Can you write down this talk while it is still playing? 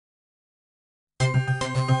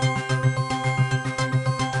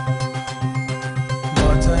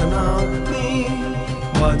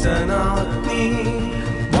വചനാഗ്നി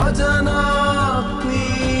വചനാഗ്നി.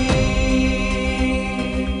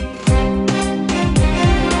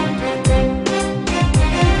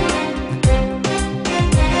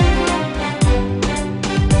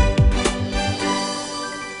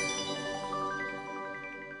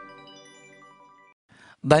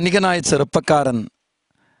 ധനികനായ ചെറുപ്പക്കാരൻ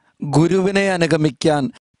ഗുരുവിനെ അനുഗമിക്കാൻ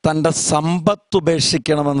തൻ്റെ സമ്പത്ത്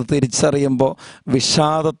ഉപേക്ഷിക്കണമെന്ന് തിരിച്ചറിയുമ്പോൾ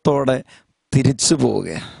വിഷാദത്തോടെ തിരിച്ചു പോവുക.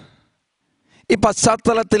 ഈ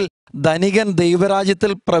പശ്ചാത്തലത്തിൽ ധനികൻ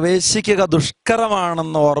ദൈവരാജ്യത്തിൽ പ്രവേശിക്കുക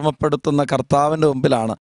ദുഷ്കരമാണെന്ന് ഓർമ്മപ്പെടുത്തുന്ന കർത്താവിൻ്റെ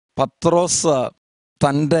മുമ്പിലാണ് പത്രോസ്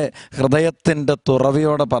തൻ്റെ ഹൃദയത്തിൻ്റെ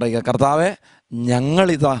തുറവിയോടെ പറയുക, കർത്താവെ,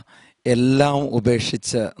 ഞങ്ങളിതാ എല്ലാം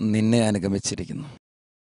ഉപേക്ഷിച്ച് നിന്നെ അനുഗമിച്ചിരിക്കുന്നു.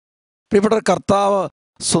 ഇവിടെ കർത്താവ്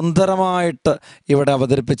സുന്ദരമായിട്ട് ഇവിടെ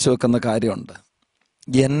അവതരിപ്പിച്ചു വെക്കുന്ന കാര്യമുണ്ട്.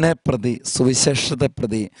 എന്നെ പ്രതി, സുവിശേഷത്തെ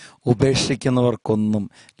പ്രതി ഉപേക്ഷിക്കുന്നവർക്കൊന്നും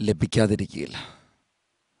ലഭിക്കാതിരിക്കുകയില്ല.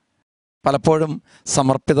 പലപ്പോഴും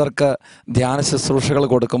സമർപ്പിതർക്ക് ധ്യാന ശുശ്രൂഷകൾ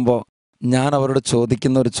കൊടുക്കുമ്പോൾ ഞാൻ അവരോട്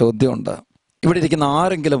ചോദിക്കുന്ന ഒരു ചോദ്യമുണ്ട്. ഇവിടെ ഇരിക്കുന്ന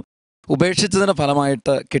ആരെങ്കിലും ഉപേക്ഷിച്ചതിൻ്റെ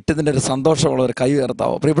ഫലമായിട്ട് കിട്ടിയതിൻ്റെ ഒരു സന്തോഷമുള്ളവർ കൈ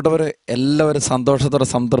ഉയർത്താവോ? പ്രിയപ്പെട്ടവർ, എല്ലാവരും സന്തോഷത്തോടെ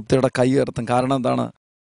സംതൃപ്തിയോടെ കൈ ഉയർത്തും. കാരണം എന്താണ്?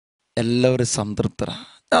 എല്ലാവരും സംതൃപ്തരാണ്.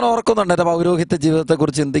 ഞാൻ ഓർക്കുന്നുണ്ട്, എൻ്റെ പൗരോഹിത്യ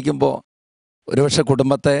ജീവിതത്തെക്കുറിച്ച് ചിന്തിക്കുമ്പോൾ ഒരുപക്ഷെ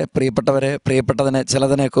കുടുംബത്തെ, പ്രിയപ്പെട്ടതിനെ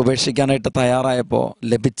ചിലതിനെയൊക്കെ ഉപേക്ഷിക്കാനായിട്ട് തയ്യാറായപ്പോൾ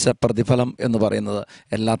ലഭിച്ച പ്രതിഫലം എന്ന് പറയുന്നത്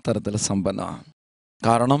എല്ലാ തരത്തിലും സമ്പന്നമാണ്.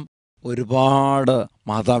 കാരണം ഒരുപാട്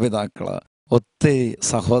മാതാപിതാക്കൾ, ഒത്തിരി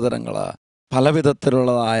സഹോദരങ്ങൾ, പല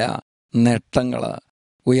വിധത്തിലുള്ളതായ നേട്ടങ്ങൾ,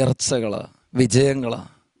 ഉയർച്ചകൾ, വിജയങ്ങൾ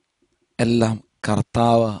എല്ലാം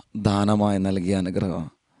കർത്താവ് ദാനമായി നൽകിയ അനുഗ്രഹം.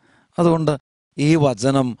 അതുകൊണ്ട് ഈ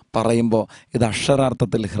വചനം പറയുമ്പോൾ ഇത്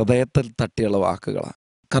അക്ഷരാർത്ഥത്തിൽ ഹൃദയത്തിൽ തട്ടിയുള്ള വാക്കുകളാണ്.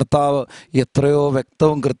 കർത്താവ് എത്രയോ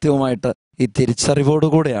വ്യക്തവും കൃത്യവുമായിട്ട് ഈ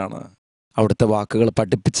തിരിച്ചറിവോടുകൂടെയാണ് അവിടുത്തെ വാക്കുകൾ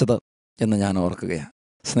പഠിപ്പിച്ചത് എന്ന് ഞാൻ ഓർക്കുകയാണ്.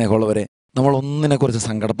 സ്നേഹമുള്ളവരെ, നമ്മൾ ഒന്നിനെക്കുറിച്ച്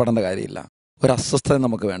സങ്കടപ്പെടേണ്ട കാര്യമില്ല. ഒരു അസ്വസ്ഥത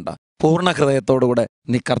നമുക്ക് വേണ്ട. പൂർണ്ണ ഹൃദയത്തോടുകൂടെ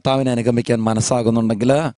നീ കർത്താവിനെ അനുഗമിക്കാൻ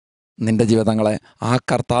മനസ്സാകുന്നുണ്ടെങ്കിൽ നിന്റെ ജീവിതങ്ങളെ ആ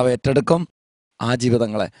കർത്താവ് ഏറ്റെടുക്കും. ആ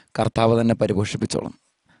ജീവിതങ്ങളെ കർത്താവ് തന്നെ പരിപോഷിപ്പിച്ചോളും.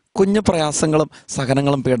 കുഞ്ഞു പ്രയാസങ്ങളും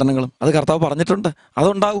സഹനങ്ങളും പീഡനങ്ങളും അത് കർത്താവ് പറഞ്ഞിട്ടുണ്ട്,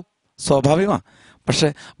 അതുണ്ടാവും, സ്വാഭാവികമാണ്. പക്ഷെ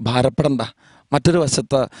ഭാരപ്പെടണ്ട. മറ്റൊരു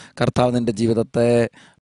വശത്ത് കർത്താവ് നിൻ്റെ ജീവിതത്തെ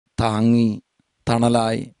താങ്ങി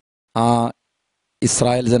തണലായി ആ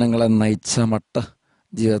ഇസ്രായേൽ ജനങ്ങളെ നയിച്ച മട്ട്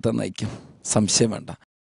ജീവിതത്തെ നയിക്കും. സംശയം വേണ്ട.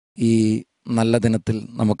 ഈ നല്ല ദിനത്തിൽ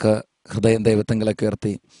നമുക്ക് ഹൃദയം ദൈവത്തെങ്കിലൊക്കെ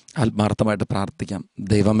ഉയർത്തി ആത്മാർത്ഥമായിട്ട് പ്രാർത്ഥിക്കാം.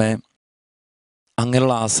 ദൈവമേ,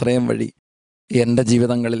 അങ്ങനെയുള്ള ആശ്രയം വഴി എൻ്റെ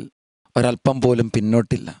ജീവിതങ്ങളിൽ ഒരല്പം പോലും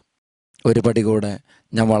പിന്നോട്ടില്ല. ഒരു പടി കൂടെ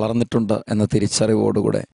ഞാൻ വളർന്നിട്ടുണ്ട് എന്ന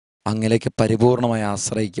തിരിച്ചറിവോടുകൂടെ അങ്ങിലേക്ക് പരിപൂർണമായി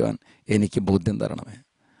ആശ്രയിക്കുവാൻ എനിക്ക് ബോധ്യം തരണമേ.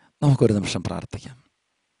 നമുക്കൊരു നിമിഷം പ്രാർത്ഥിക്കാം.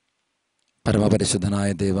 പരമപരിശുദ്ധനായ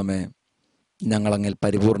ദൈവമേ, ഞങ്ങളങ്ങിൽ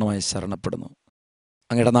പരിപൂർണമായി ശരണപ്പെടുന്നു.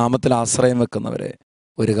 അങ്ങയുടെ നാമത്തിൽ ആശ്രയം വെക്കുന്നവരെ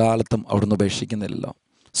ഒരു കാലത്തും അവിടുന്ന് ഉപേക്ഷിക്കുന്നില്ലല്ലോ.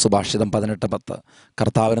 സുഭാഷിതം 18:10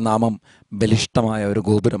 കർത്താവിൻ്റെ നാമം ബലിഷ്ഠമായ ഒരു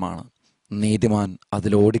ഗോപുരമാണ്, നീതിമാൻ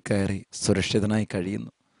അതിലോടിക്കയറി സുരക്ഷിതനായി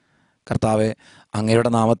കഴിയുന്നു. കർത്താവെ, അങ്ങയുടെ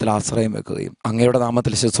നാമത്തിൽ ആശ്രയം വെക്കുകയും അങ്ങയുടെ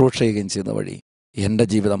നാമത്തിൽ ശുശ്രൂഷ ചെയ്യുകയും ചെയ്യുന്ന വഴി എൻ്റെ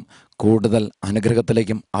ജീവിതം കൂടുതൽ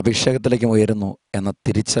അനുഗ്രഹത്തിലേക്കും അഭിഷേകത്തിലേക്കും ഉയരുന്നു എന്ന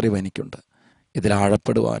തിരിച്ചറിവ് എനിക്കുണ്ട്. ഇതിൽ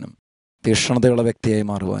ആഴപ്പെടുവാനും തീക്ഷ്ണതയുള്ള വ്യക്തിയായി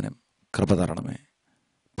മാറുവാനും കൃപ തരണമേ.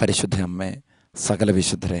 പരിശുദ്ധ അമ്മേ, സകല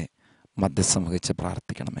വിശുദ്ധരെ മധ്യസ്ഥം വഹിച്ച്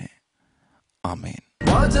പ്രാർത്ഥിക്കണമേ. ആമേൻ.